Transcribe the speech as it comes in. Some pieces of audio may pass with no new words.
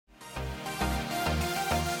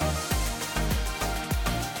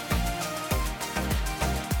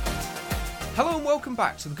welcome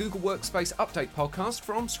back to the Google Workspace Update podcast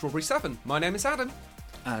from Strawberry 7. My name is Adam.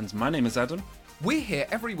 And my name is Adam. We're here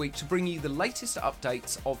every week to bring you the latest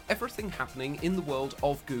updates of everything happening in the world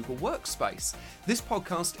of Google Workspace. This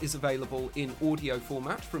podcast is available in audio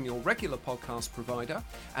format from your regular podcast provider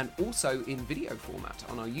and also in video format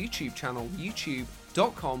on our YouTube channel,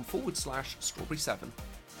 youtube.com/Strawberry7.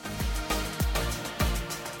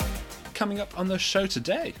 Coming up on the show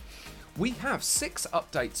today, we have 6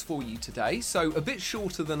 updates for you today, so a bit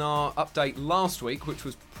shorter than our update last week, which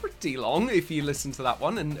was pretty long if you listened to that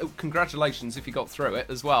one, and congratulations if you got through it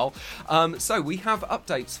as well. So we have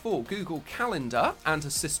updates for Google Calendar and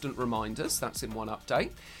Assistant Reminders, that's in one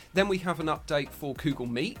update. Then we have an update for Google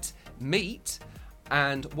Meet,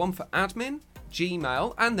 and one for Admin,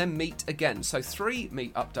 Gmail, and then Meet again. So 3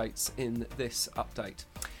 Meet updates in this update.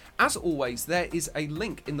 As always, there is a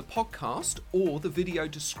link in the podcast or the video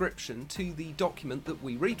description to the document that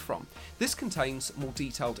we read from. This contains more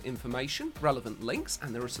detailed information, relevant links,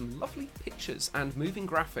 and there are some lovely pictures and moving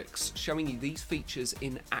graphics showing you these features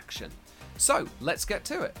in action. So, let's get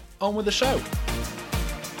to it. On with the show.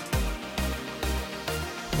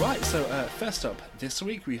 Right, so first up, this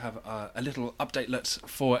week we have a little updatelet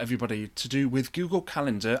for everybody to do with Google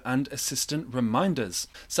Calendar and Assistant Reminders.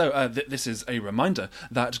 So this is a reminder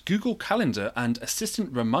that Google Calendar and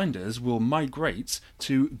Assistant Reminders will migrate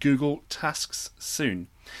to Google Tasks soon.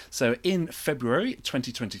 So in February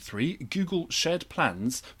 2023, Google shared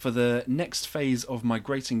plans for the next phase of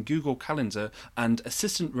migrating Google Calendar and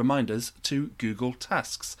Assistant Reminders to Google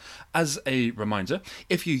Tasks. As a reminder,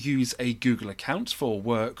 if you use a Google account for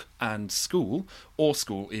work and school, or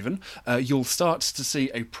school even, you'll start to see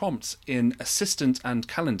a prompt in Assistant and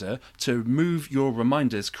Calendar to move your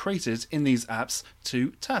reminders created in these apps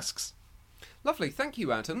to tasks. Lovely, thank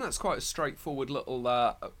you, Adam. That's quite a straightforward little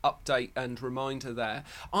update and reminder there.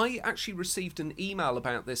 I actually received an email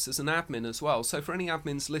about this as an admin as well. So for any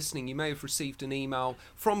admins listening, you may have received an email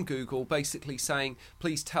from Google basically saying,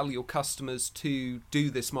 please tell your customers to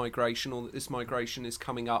do this migration or that this migration is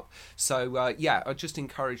coming up. So I just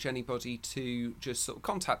encourage anybody to just sort of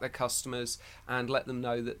contact their customers and let them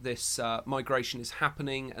know that this migration is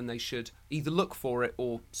happening and they should either look for it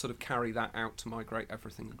or sort of carry that out to migrate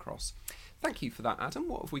everything across. Thank you for that, Adam.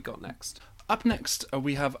 What have we got next? Up next,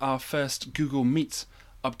 we have our first Google Meet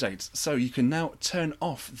update. So you can now turn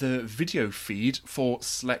off the video feed for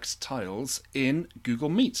select tiles in Google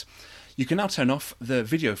Meet. You can now turn off the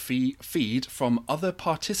video feed from other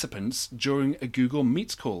participants during a Google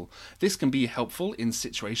Meet call. This can be helpful in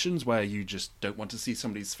situations where you just don't want to see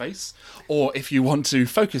somebody's face, or if you want to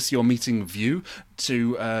focus your meeting view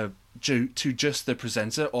to just the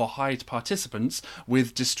presenter or hide participants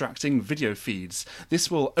with distracting video feeds. This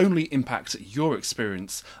will only impact your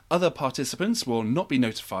experience. Other participants will not be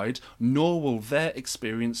notified, nor will their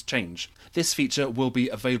experience change. This feature will be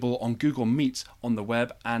available on Google Meet on the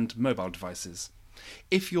web and mobile devices.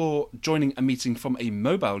 If you're joining a meeting from a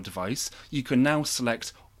mobile device, you can now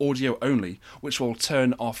select audio only, which will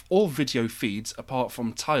turn off all video feeds apart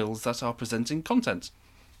from tiles that are presenting content.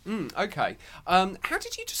 Okay. How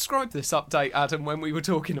did you describe this update, Adam, when we were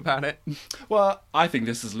talking about it? Well, I think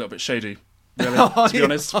this is a little bit shady, really, to be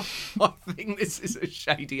honest. I think this is a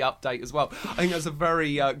shady update as well. I think that's a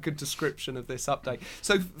very good description of this update.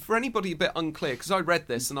 So for anybody a bit unclear, because I read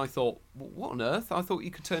this and I thought, what on earth? I thought you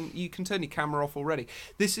can turn your camera off already.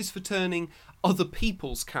 This is for turning other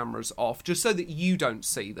people's cameras off, just so that you don't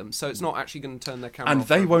see them. So it's not actually going to turn their camera off. And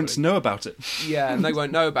they won't know about it. Yeah, and they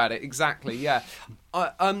won't know about it, exactly, yeah.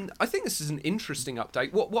 I think this is an interesting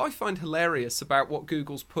update. What I find hilarious about what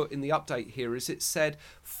Google's put in the update here is it said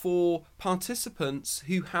for participants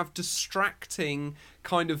who have distracting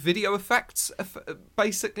kind of video effects,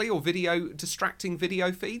 basically, or distracting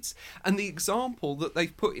video feeds. And the example that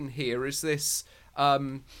they've put in here is this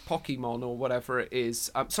Pokemon or whatever it is.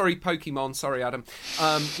 Pokemon, sorry, Adam.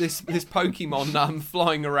 This Pokemon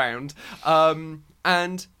flying around.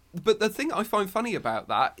 But the thing I find funny about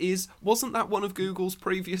that is, wasn't that one of Google's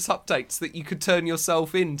previous updates that you could turn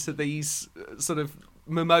yourself into these sort of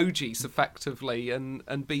memojis effectively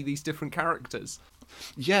and be these different characters?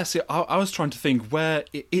 Yes, I was trying to think where,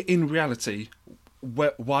 in reality,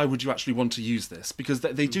 why would you actually want to use this? Because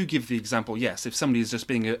they do give the example, yes, if somebody is just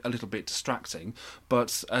being a little bit distracting,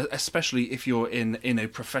 but especially if you're in a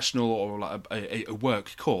professional or like a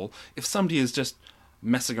work call, if somebody is just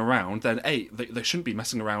messing around, then they shouldn't be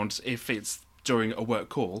messing around if it's during a work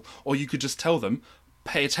call, or you could just tell them,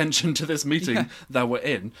 pay attention to this meeting that we're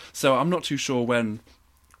in. So I'm not too sure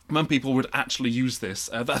when people would actually use this.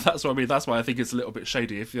 That's what I mean. That's why I think it's a little bit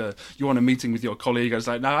shady. If you're on a meeting with your colleague, it's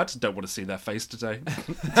like, no, I just don't want to see their face today.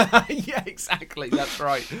 Yeah, exactly. That's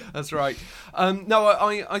right. That's right. No,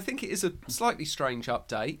 I think it is a slightly strange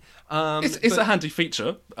update. It's a handy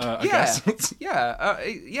feature, I guess.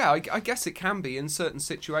 I guess it can be in certain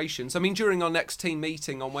situations. I mean, during our next team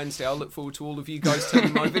meeting on Wednesday, I'll look forward to all of you guys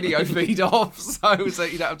turning my video feed off so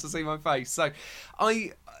you don't have to see my face. So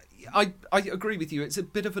I agree with you. It's a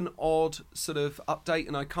bit of an odd sort of update,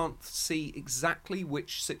 and I can't see exactly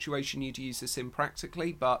which situation you'd use this in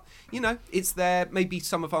practically, but, it's there. Maybe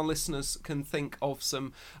some of our listeners can think of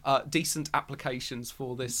some decent applications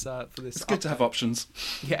for this. It's good to have options.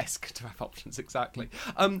 Yes, good to have options, exactly.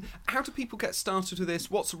 How do people get started with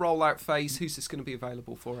this? What's the rollout phase? Who's this going to be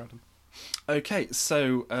available for, Adam? Okay,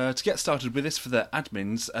 so to get started with this for the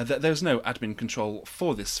admins, there's no admin control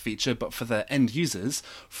for this feature, but for their end users,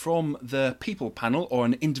 from the People panel or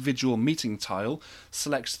an individual meeting tile,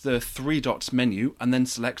 select the three-dot menu and then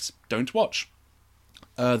select Don't Watch.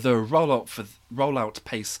 The rollout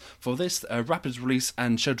pace for this, rapid release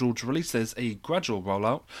and scheduled release, there's a gradual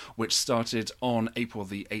rollout which started on April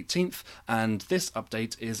the 18th, and this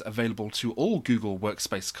update is available to all Google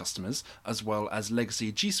Workspace customers as well as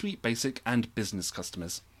legacy G Suite Basic and Business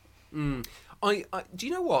customers. Do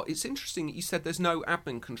you know what? It's interesting that you said there's no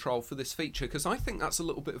admin control for this feature, because I think that's a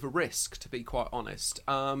little bit of a risk, to be quite honest,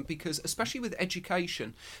 because especially with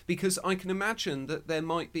education, because I can imagine that there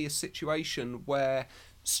might be a situation where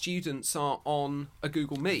students are on a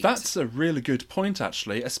Google Meet. That's a really good point,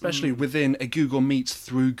 actually, especially within a Google Meet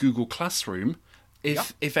through Google Classroom.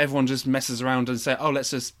 If everyone just messes around and say,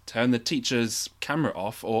 let's just turn the teacher's camera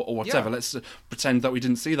off or whatever, let's pretend that we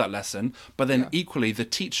didn't see that lesson, but then equally the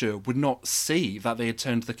teacher would not see that they had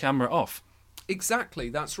turned the camera off. Exactly,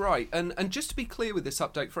 that's right. And just to be clear with this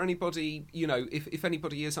update, for anybody, if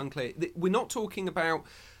anybody is unclear, we're not talking about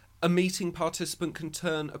a meeting participant can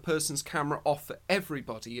turn a person's camera off for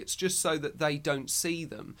everybody. It's just so that they don't see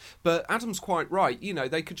them. But Adam's quite right.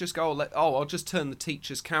 They could just go, I'll just turn the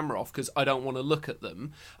teacher's camera off because I don't want to look at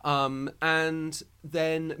them, and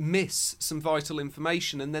then miss some vital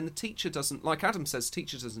information. And then the teacher doesn't, like Adam says,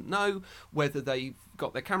 teacher doesn't know whether they've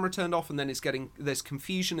got their camera turned off, and then there's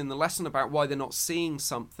confusion in the lesson about why they're not seeing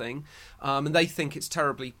something, and they think it's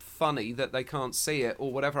terribly funny that they can't see it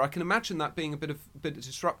or whatever. I can imagine that being a bit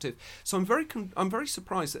disruptive. So I'm very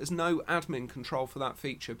surprised that there's no admin control for that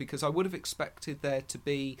feature, because I would have expected there to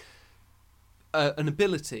be an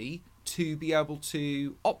ability to be able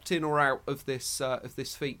to opt in or out of this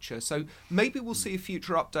feature. So maybe we'll see a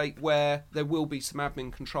future update where there will be some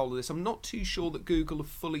admin control of this. I'm not too sure that Google have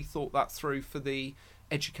fully thought that through for the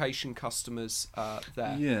education customers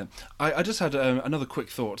there. Yeah, I just had another quick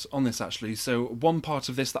thought on this, actually. So one part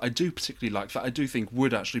of this that I do particularly like, that I do think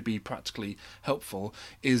would actually be practically helpful,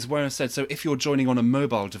 is where I said, so if you're joining on a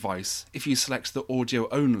mobile device, if you select the audio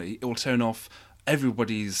only, it will turn off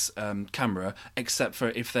everybody's camera except for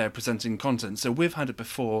if they're presenting content. So we've had it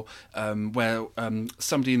before where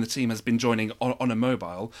somebody in the team has been joining on a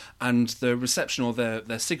mobile, and the reception or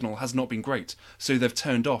their signal has not been great, so they've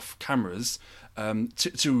turned off cameras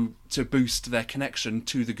to boost their connection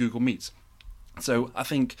to the Google Meet. So I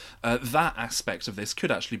think that aspect of this could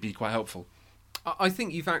actually be quite helpful. I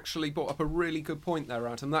think you've actually brought up a really good point there,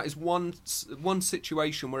 Adam. That is one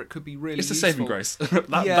situation where it could be really useful. It's a saving grace.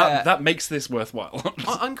 that makes this worthwhile.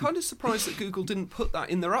 I'm kind of surprised that Google didn't put that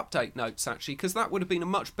in their update notes, actually, because that would have been a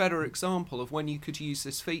much better example of when you could use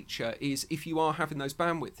this feature, is if you are having those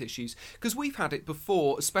bandwidth issues. Because we've had it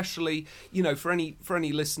before, especially, for any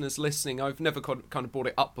listeners listening, I've never kind of brought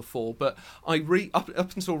it up before, but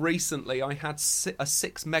up until recently, I had a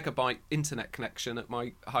 6 megabyte internet connection at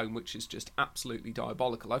my home, which is just absolutely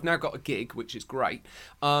diabolical. I've now got a gig, which is great,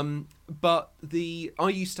 but I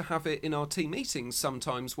used to have it in our team meetings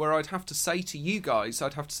sometimes where I'd have to say to you guys,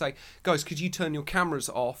 guys, could you turn your cameras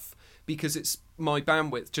off, because it's my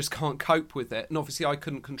bandwidth just can't cope with it, and obviously I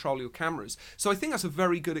couldn't control your cameras. So I think that's a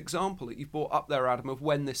very good example that you've brought up there, Adam, of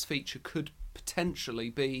when this feature could potentially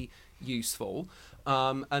be useful,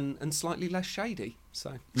 and slightly less shady.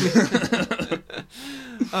 So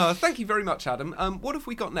thank you very much, Adam. What have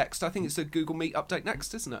we got next? I think it's a Google Meet update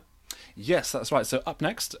next, isn't it? Yes, that's right. So up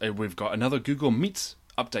next, we've got another Google Meet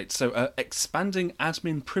update. So expanding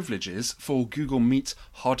admin privileges for Google Meet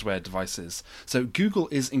hardware devices. So Google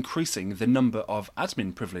is increasing the number of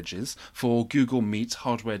admin privileges for Google Meet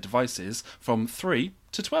hardware devices from 3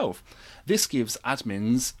 to 12. This gives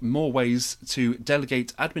admins more ways to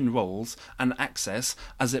delegate admin roles and access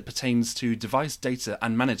as it pertains to device data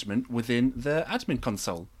and management within their admin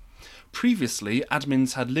console. Previously,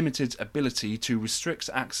 admins had limited ability to restrict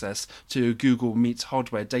access to Google Meet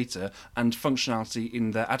hardware data and functionality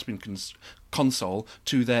in their admin console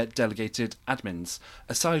to their delegated admins.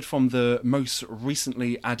 Aside from the most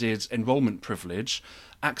recently added enrollment privilege,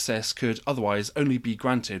 access could otherwise only be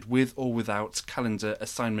granted with or without calendar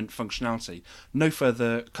assignment functionality. No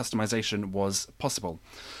further customization was possible.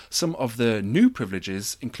 Some of the new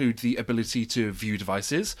privileges include the ability to view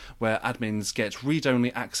devices, where admins get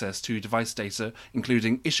read-only access to device data,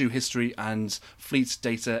 including issue history and fleet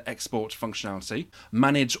data export functionality.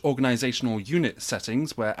 Manage organizational unit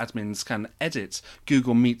settings, where admins can edit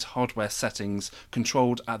Google Meet hardware settings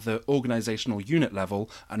controlled at the organizational unit level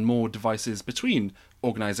and more devices between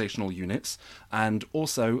organizational units, and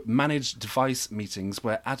also manage device meetings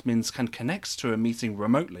where admins can connect to a meeting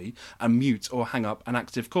remotely and mute or hang up an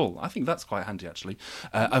active call. I think that's quite handy, actually.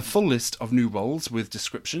 A full list of new roles with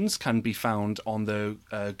descriptions can be found on the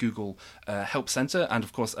Google Help Center, and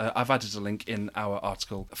of course I've added a link in our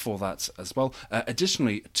article for that as well.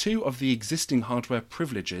 Additionally, 2 of the existing hardware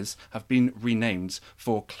privileges have been renamed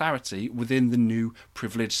for clarity within the new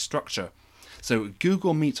privilege structure. So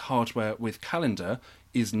Google Meet hardware with calendar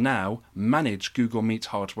is now Manage Google Meet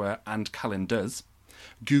hardware and calendars.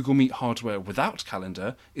 Google Meet hardware without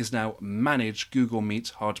calendar is now Manage Google Meet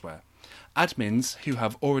hardware. Admins who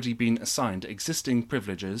have already been assigned existing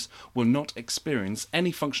privileges will not experience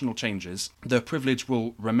any functional changes. The privilege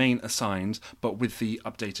will remain assigned, but with the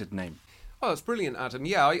updated name. Oh, that's brilliant, Adam.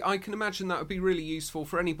 Yeah, I can imagine that would be really useful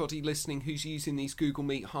for anybody listening who's using these Google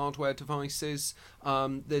Meet hardware devices.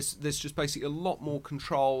 There's just basically a lot more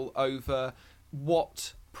control over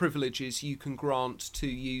what privileges you can grant to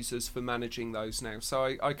users for managing those now.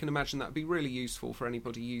 So I can imagine that would be really useful for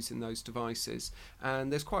anybody using those devices.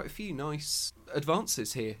 And there's quite a few nice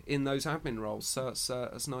advances here in those admin roles, so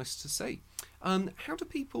it's nice to see. How do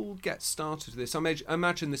people get started with this? I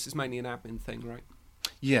imagine this is mainly an admin thing, right?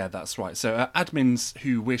 Yeah, that's right. So admins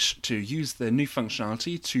who wish to use the new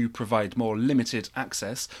functionality to provide more limited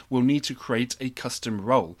access will need to create a custom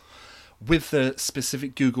role. With the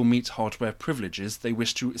specific Google Meet hardware privileges they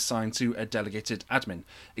wish to assign to a delegated admin.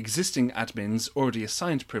 Existing admins already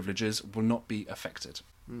assigned privileges will not be affected.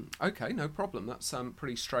 Okay, no problem. That's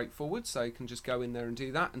pretty straightforward, so you can just go in there and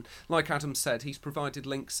do that. And like Adam said, he's provided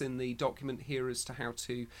links in the document here as to how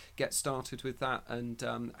to get started with that and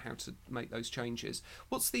how to make those changes.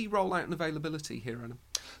 What's the rollout and availability here, Adam?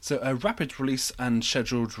 So a rapid release and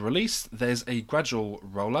scheduled release. There's a gradual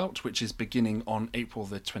rollout which is beginning on April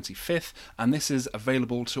the 25th, and this is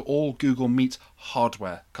available to all Google Meet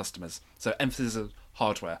hardware customers. So emphasis on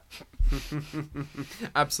hardware.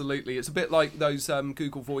 Absolutely. It's a bit like those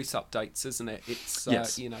Google Voice updates, isn't it? It's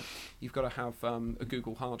yes. You've got to have a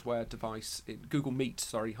Google hardware device, Google Meet,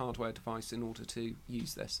 hardware device in order to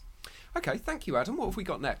use this. Okay, thank you, Adam. What have we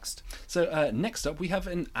got next? So next up we have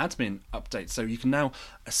an admin update. So you can now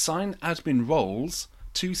assign admin roles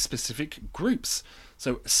to specific groups.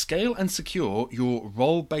 So scale and secure your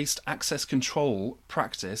role-based access control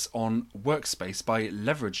practice on Workspace by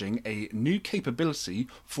leveraging a new capability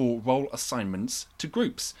for role assignments to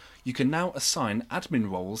groups. You can now assign admin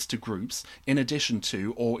roles to groups in addition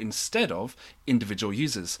to or instead of individual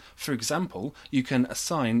users. For example, you can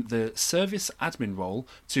assign the service admin role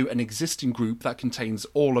to an existing group that contains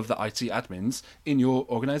all of the IT admins in your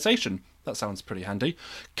organization. That sounds pretty handy.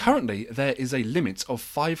 Currently, there is a limit of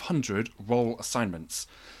 500 role assignments.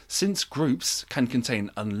 Since groups can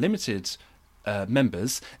contain unlimited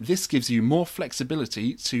members, this gives you more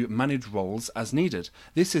flexibility to manage roles as needed.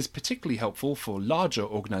 This is particularly helpful for larger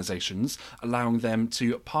organizations, allowing them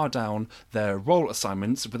to pare down their role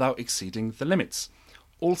assignments without exceeding the limits.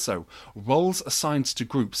 Also, roles assigned to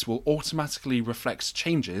groups will automatically reflect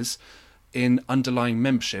changes in underlying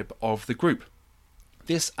membership of the group.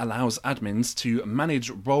 This allows admins to manage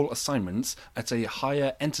role assignments at a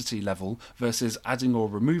higher entity level versus adding or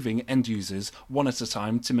removing end users one at a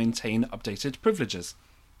time to maintain updated privileges.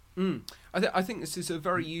 I think this is a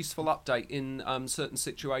very useful update in certain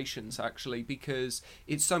situations, actually, because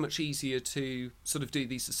it's so much easier to sort of do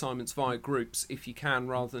these assignments via groups if you can,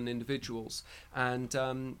 rather than individuals. And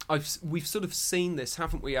we've sort of seen this,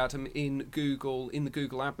 haven't we, Adam, in the Google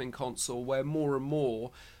Admin Console, where more and more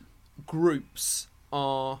groups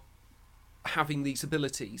are having these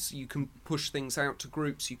abilities. You can push things out to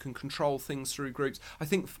groups, you can control things through groups. I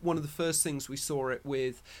think one of the first things we saw it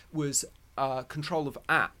with was control of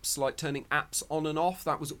apps, like turning apps on and off.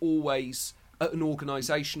 That was always at an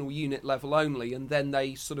organisational unit level only, and then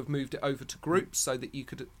they sort of moved it over to groups so that you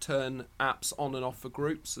could turn apps on and off for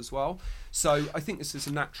groups as well. So I think this is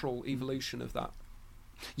a natural evolution of that.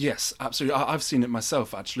 Yes, absolutely. I've seen it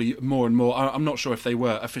myself, actually, more and more. I'm not sure if they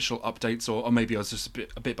were official updates or maybe I was just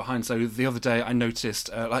a bit behind. So the other day I noticed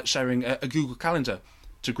like sharing a Google Calendar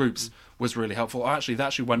to groups was really helpful. They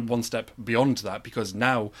actually went one step beyond that, because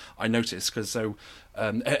now I notice,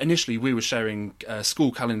 initially we were sharing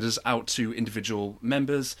school calendars out to individual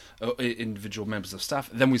members of staff.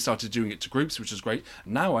 Then we started doing it to groups, which is great.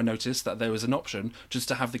 Now I noticed that there was an option just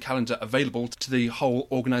to have the calendar available to the whole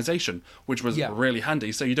organisation, which was really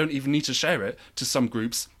handy. So you don't even need to share it to some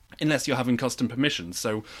groups unless you're having custom permissions.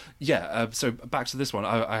 So so back to this one,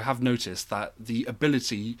 I have noticed that the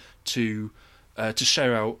ability to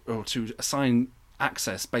share out or to assign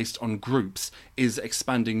access based on groups is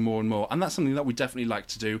expanding more and more, and that's something that we definitely like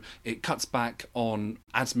to do. It cuts back on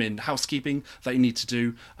admin housekeeping that you need to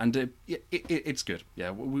do, and it's good.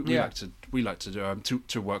 We like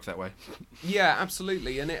to work that way. Yeah,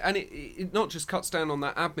 absolutely, and it not just cuts down on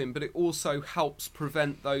that admin, but it also helps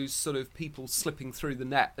prevent those sort of people slipping through the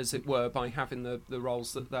net, as it were, by having the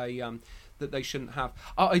roles that they shouldn't have.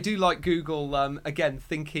 I do like Google, again,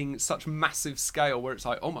 thinking such massive scale, where it's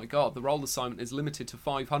like, oh my god, the role assignment is limited to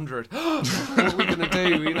 500. What are we going to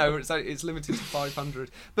do? It's limited to 500.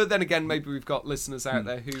 But then again, maybe we've got listeners out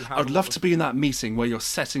there who have... I'd love to be in that meeting where you're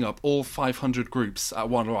setting up all 500 groups at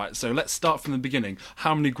one. Right, so let's start from the beginning.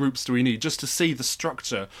 How many groups do we need? Just to see the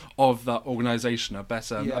structure of that organisation. I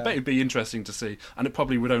bet it'd be interesting to see, and it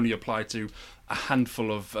probably would only apply to a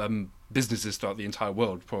handful of businesses throughout the entire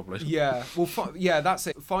world, probably. Yeah, well, that's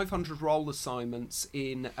it. 500 role assignments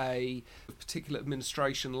in a particular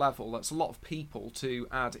administration level. That's a lot of people to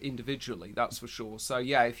add individually, that's for sure. So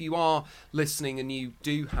yeah, if you are listening and you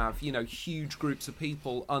do have, huge groups of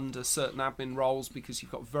people under certain admin roles because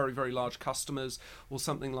you've got very, very large customers or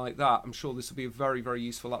something like that, I'm sure this will be a very, very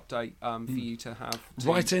useful update for you to have.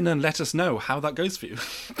 Write in and let us know how that goes for you.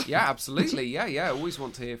 Yeah, absolutely. Yeah. Always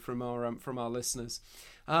want to hear from our listeners.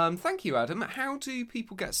 Thank you, Adam. How do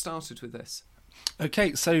people get started with this?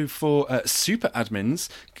 Okay, so for super admins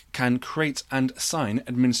can create and assign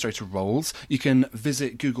administrator roles, you can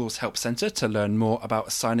visit Google's Help Center to learn more about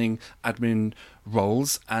assigning admin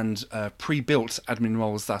roles and pre-built admin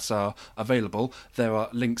roles that are available. There are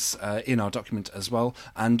links in our document as well,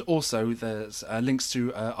 and also there's links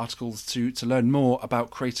to articles to learn more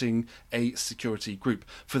about creating a security group.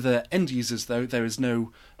 For the end users, though, there is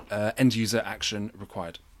no end user action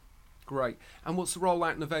required. Great. And what's the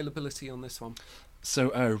rollout and availability on this one?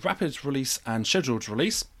 So rapid release and scheduled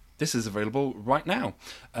release. This is available right now.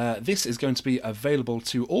 This is going to be available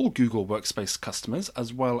to all Google Workspace customers,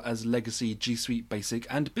 as well as legacy G Suite Basic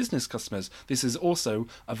and Business customers. This is also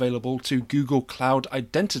available to Google Cloud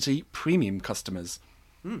Identity Premium customers.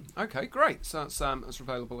 Okay, great. So that's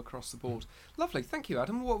available across the board. Lovely. Thank you,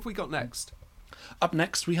 Adam. What have we got next? Up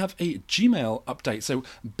next, we have a Gmail update. So,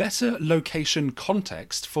 better location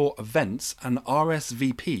context for events and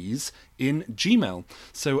RSVPs in Gmail.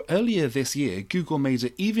 So, earlier this year, Google made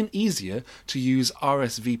it even easier to use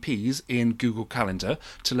RSVPs in Google Calendar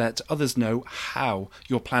to let others know how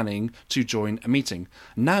you're planning to join a meeting.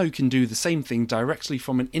 Now you can do the same thing directly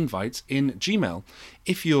from an invite in Gmail.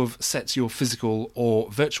 If you've set your physical or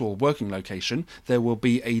virtual working location, there will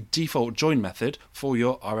be a default join method for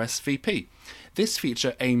your RSVP. This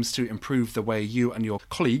feature aims to improve the way you and your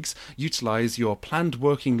colleagues utilize your planned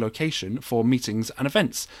working location for meetings and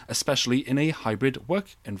events, especially in a hybrid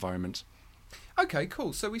work environment. Okay,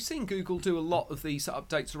 cool. So we've seen Google do a lot of these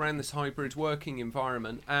updates around this hybrid working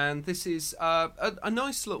environment, and this is a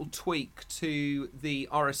nice little tweak to the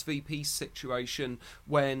RSVP situation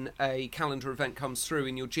when a calendar event comes through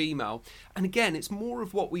in your Gmail. And again, it's more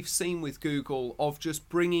of what we've seen with Google of just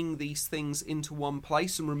bringing these things into one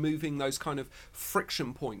place and removing those kind of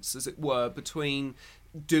friction points, as it were, between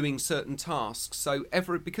doing certain tasks. So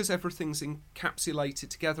because everything's encapsulated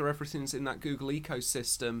together, everything's in that Google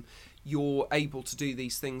ecosystem, you're able to do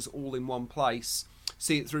these things all in one place,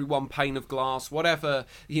 see it through one pane of glass, whatever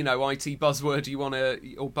IT buzzword you want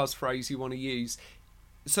to, or buzz phrase you want to use.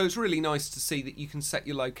 So it's really nice to see that you can set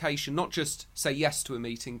your location, not just say yes to a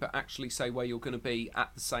meeting, but actually say where you're going to be at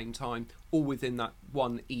the same time, all within that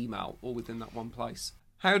one email, all within that one place.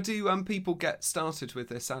 How do people get started with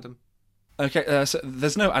this, Adam? Okay, so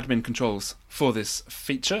there's no admin controls for this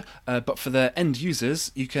feature, but for the end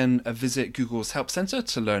users, you can visit Google's Help Center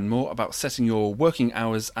to learn more about setting your working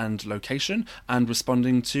hours and location and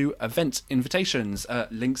responding to event invitations.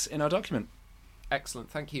 Links in our document. Excellent,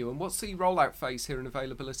 thank you. And what's the rollout phase here in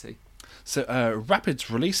availability? So, rapid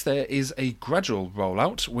release, there is a gradual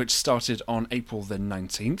rollout, which started on April the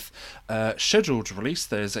 19th. Scheduled release,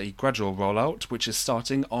 there's a gradual rollout, which is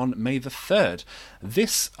starting on May the 3rd.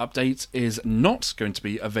 This update is not going to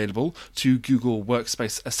be available to Google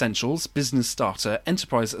Workspace Essentials, Business Starter,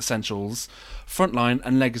 Enterprise Essentials, Frontline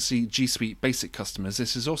and Legacy G Suite Basic customers.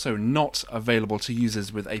 This is also not available to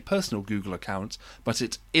users with a personal Google account, but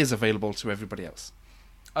it is available to everybody else.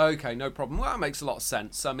 Okay, no problem. Well, that makes a lot of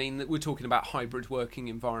sense. I mean, we're talking about hybrid working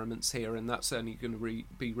environments here, and that's only going to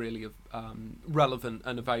be really relevant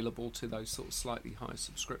and available to those sort of slightly higher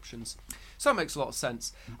subscriptions. So it makes a lot of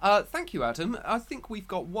sense. Thank you, Adam. I think we've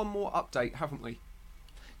got one more update, haven't we?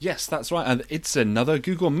 Yes, that's right, and it's another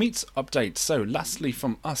Google Meet update. So lastly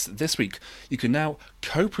from us this week, you can now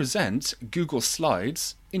co-present Google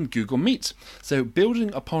Slides in Google Meet. So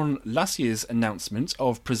building upon last year's announcement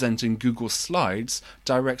of presenting Google Slides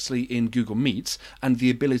directly in Google Meet and the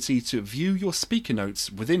ability to view your speaker notes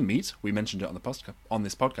within Meet, we mentioned it on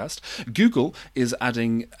this podcast, Google is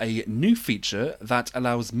adding a new feature that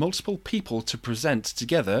allows multiple people to present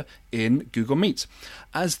together in Google Meet.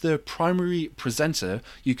 As the primary presenter,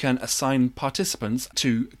 you can assign participants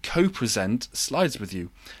to co-present slides with you.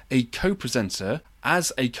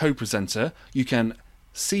 As a co-presenter, you can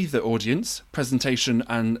see the audience, presentation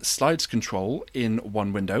and slides control in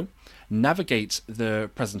one window, navigate the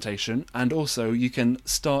presentation, and also you can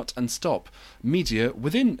start and stop media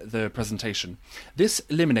within the presentation. This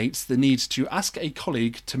eliminates the need to ask a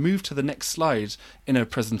colleague to move to the next slide in a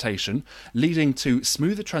presentation, leading to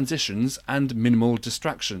smoother transitions and minimal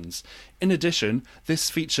distractions. In addition, this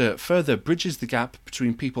feature further bridges the gap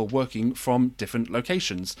between people working from different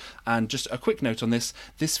locations. And just a quick note on this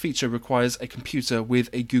feature requires a computer with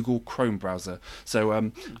a Google Chrome browser.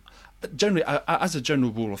 So generally, as a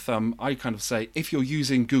general rule of thumb, I kind of say if you're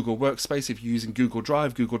using Google Workspace, if you're using Google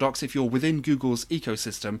Drive, Google Docs, if you're within Google's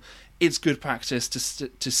ecosystem, it's good practice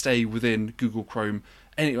to stay within Google Chrome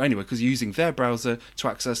anyway, because you're using their browser to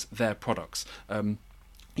access their products.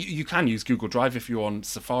 You can use Google Drive if you're on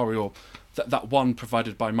Safari or that one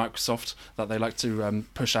provided by Microsoft that they like to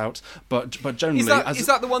push out, but generally, is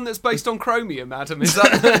that the one that's based on Chromium, Adam? Is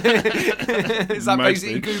that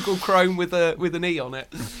basically Google Chrome with an E on it?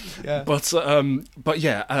 Yeah. But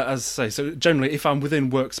yeah, as I say, so generally, if I'm within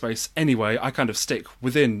Workspace anyway, I kind of stick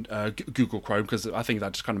within Google Chrome because I think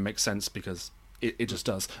that just kind of makes sense because it just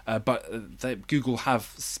does. But Google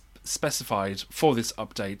have specified for this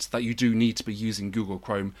update that you do need to be using Google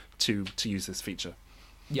Chrome to use this feature.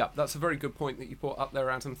 Yeah, that's a very good point that you brought up there,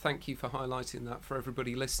 Adam. Thank you for highlighting that for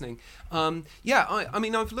everybody listening. I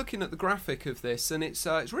mean, I've looking at the graphic of this, and it's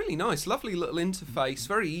really nice, lovely little interface,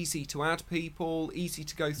 very easy to add people, easy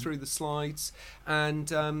to go through the slides,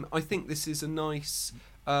 and I think this is a nice,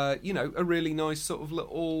 a really nice sort of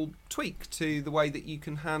little tweak to the way that you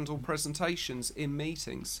can handle presentations in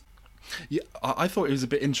meetings. Yeah, I thought it was a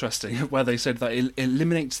bit interesting where they said that it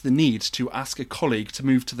eliminates the need to ask a colleague to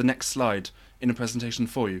move to the next slide in a presentation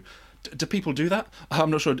for you. Do people do that? I'm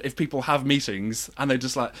not sure if people have meetings and they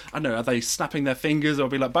just like, I don't know, are they snapping their fingers or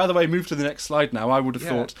be like, by the way, move to the next slide now? I would have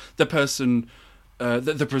thought the person,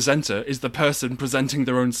 the presenter is the person presenting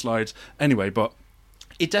their own slide anyway, but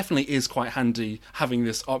it definitely is quite handy having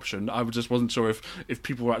this option. I just wasn't sure if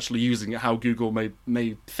people were actually using it, how Google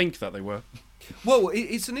may think that they were. Well,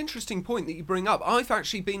 it's an interesting point that you bring up. I've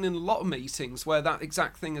actually been in a lot of meetings where that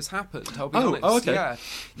exact thing has happened. I'll be honest. Oh, okay.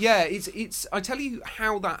 Yeah. It's. I tell you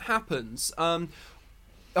how that happens.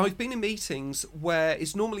 I've been in meetings where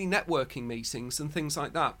it's normally networking meetings and things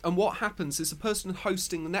like that. And what happens is the person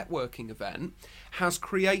hosting the networking event has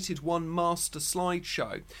created one master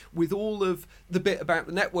slideshow with all of the bit about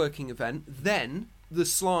the networking event, then the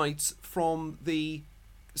slides from the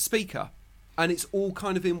speaker. And it's all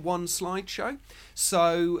kind of in one slideshow.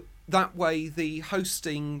 So that way the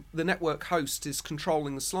network host is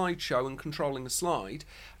controlling the slideshow and controlling the slide,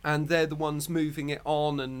 and they're the ones moving it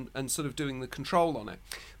on and sort of doing the control on it.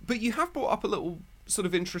 But you have brought up a little sort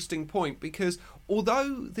of interesting point, because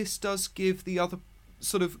although this does give the other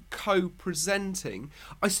sort of co-presenting,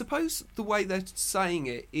 I suppose the way they're saying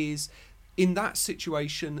it is in that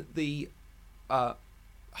situation the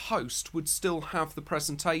host would still have the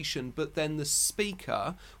presentation, but then the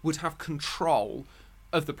speaker would have control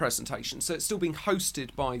of the presentation. So it's still being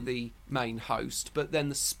hosted by the main host, but then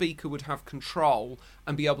the speaker would have control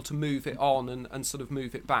and be able to move it on and sort of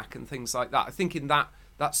move it back and things like that. I think in that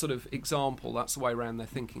sort of example, that's the way around they're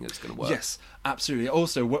thinking it's going to work. Yes, absolutely.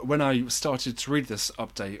 Also, when I started to read this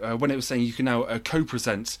update, when it was saying you can now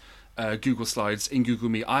co-present Google Slides in Google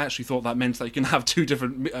Meet. I actually thought that meant that you can have two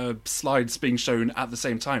different slides being shown at the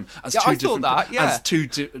same time. As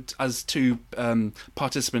two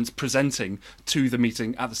participants presenting to the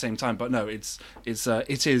meeting at the same time. But no, it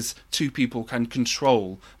is two people can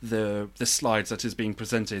control the slides that is being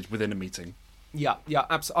presented within a meeting. Yeah,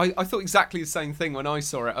 absolutely. I thought exactly the same thing when I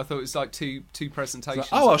saw it. I thought it was like two presentations.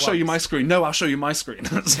 I'll show you my screen. No, I'll show you my screen.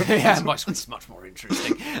 Yeah, my screen's much more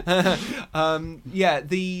interesting. It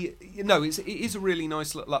is a really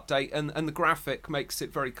nice little update, and the graphic makes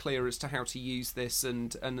it very clear as to how to use this,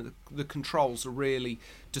 and the controls are really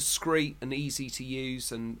discreet and easy to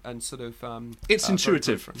use, and sort of it's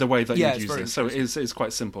intuitive the way that you use it. So it's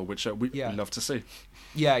quite simple, which we love to see.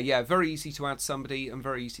 Yeah, very easy to add somebody and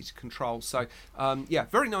very easy to control. So,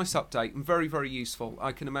 very nice update and very, very useful.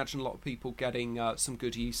 I can imagine a lot of people getting some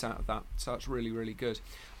good use out of that. So that's really, really good.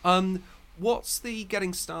 What's the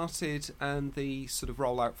getting started and the sort of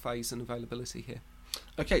rollout phase and availability here?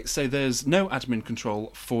 Okay, so there's no admin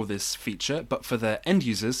control for this feature, but for the end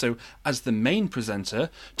users, so as the main presenter,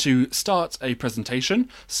 to start a presentation,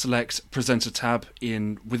 select Presenter tab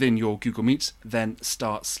within your Google Meet, then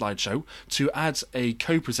Start Slideshow. To add a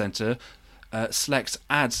co-presenter, select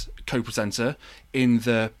Add Co-Presenter in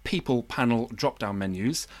the People panel drop-down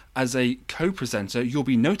menus. As a co-presenter, you'll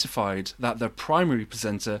be notified that the primary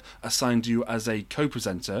presenter assigned you as a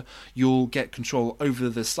co-presenter. You'll get control over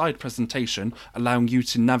the slide presentation, allowing you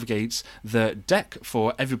to navigate the deck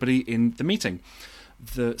for everybody in the meeting.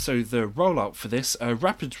 The rollout for this,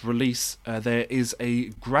 rapid release, there is a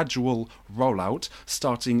gradual rollout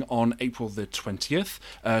starting on April the 20th.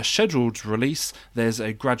 Scheduled release, there's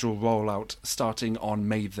a gradual rollout starting on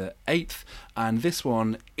May the 8th. And this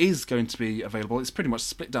one is going to be available. It's pretty much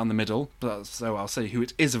split down the middle, so I'll say who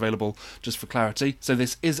it is available just for clarity. So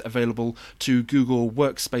this is available to Google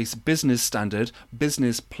Workspace Business Standard,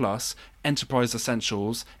 Business Plus, Enterprise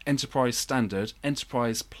Essentials, Enterprise Standard,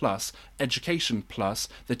 Enterprise Plus, Education Plus,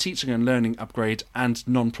 the Teaching and Learning Upgrade, and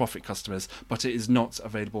non-profit customers, but it is not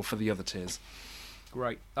available for the other tiers.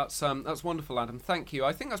 Great, that's wonderful, Adam. Thank you.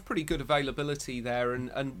 I think that's pretty good availability there,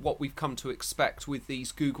 and what we've come to expect with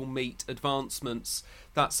these Google Meet advancements.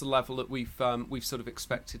 That's the level that we've sort of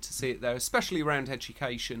expected to see it there, especially around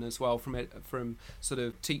education as well, from sort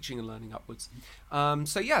of teaching and learning upwards.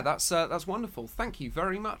 That's wonderful. Thank you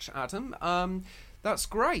very much, Adam. That's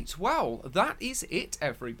great. Well, that is it,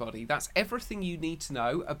 everybody. That's everything you need to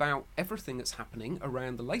know about everything that's happening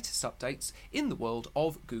around the latest updates in the world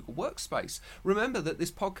of Google Workspace. Remember that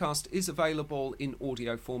this podcast is available in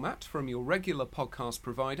audio format from your regular podcast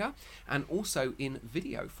provider, and also in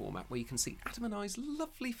video format, where you can see Adam and I's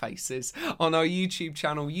lovely faces on our YouTube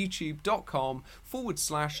channel,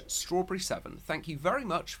 youtube.com/Strawberry7. Thank you very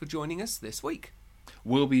much for joining us this week.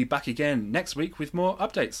 We'll be back again next week with more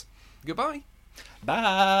updates. Goodbye.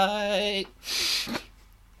 Bye.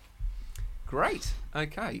 Great.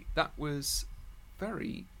 Okay, that was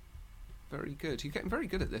very, very good. You're getting very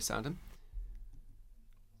good at this, Adam.